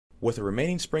With the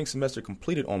remaining spring semester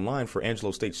completed online for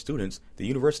Angelo State students, the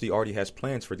university already has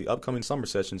plans for the upcoming summer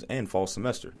sessions and fall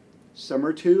semester.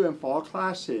 Summer 2 and fall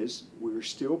classes, we're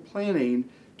still planning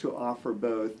to offer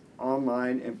both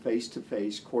online and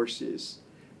face-to-face courses.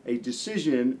 A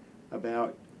decision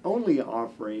about only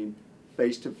offering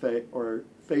face-to-face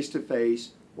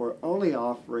or only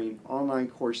offering online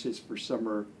courses for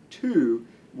summer 2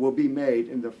 will be made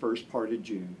in the first part of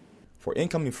June. For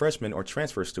incoming freshmen or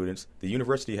transfer students, the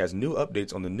university has new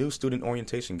updates on the new student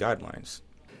orientation guidelines.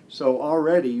 So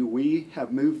already we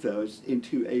have moved those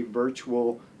into a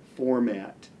virtual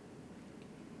format.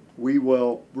 We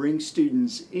will bring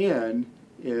students in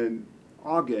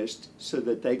August so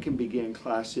that they can begin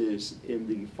classes in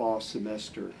the fall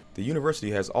semester. The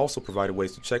university has also provided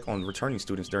ways to check on returning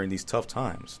students during these tough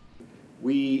times.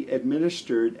 We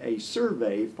administered a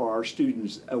survey for our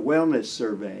students, a wellness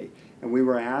survey, and we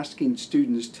were asking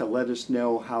students to let us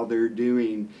know how they're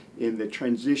doing in the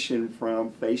transition from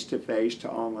face-to-face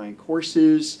to online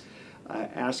courses,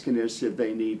 asking us if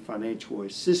they need financial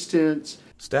assistance.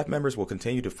 Staff members will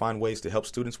continue to find ways to help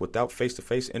students without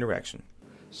face-to-face interaction.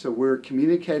 So we're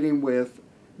communicating with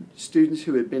students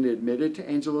who have been admitted to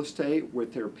Angelo State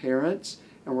with their parents,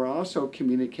 and we're also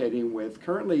communicating with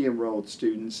currently enrolled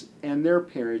students and their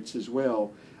parents as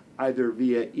well, either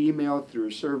via email through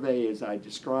a survey as I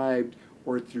described,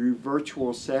 or through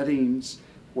virtual settings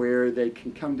where they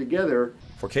can come together.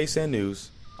 For KSAN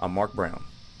News, I'm Mark Brown.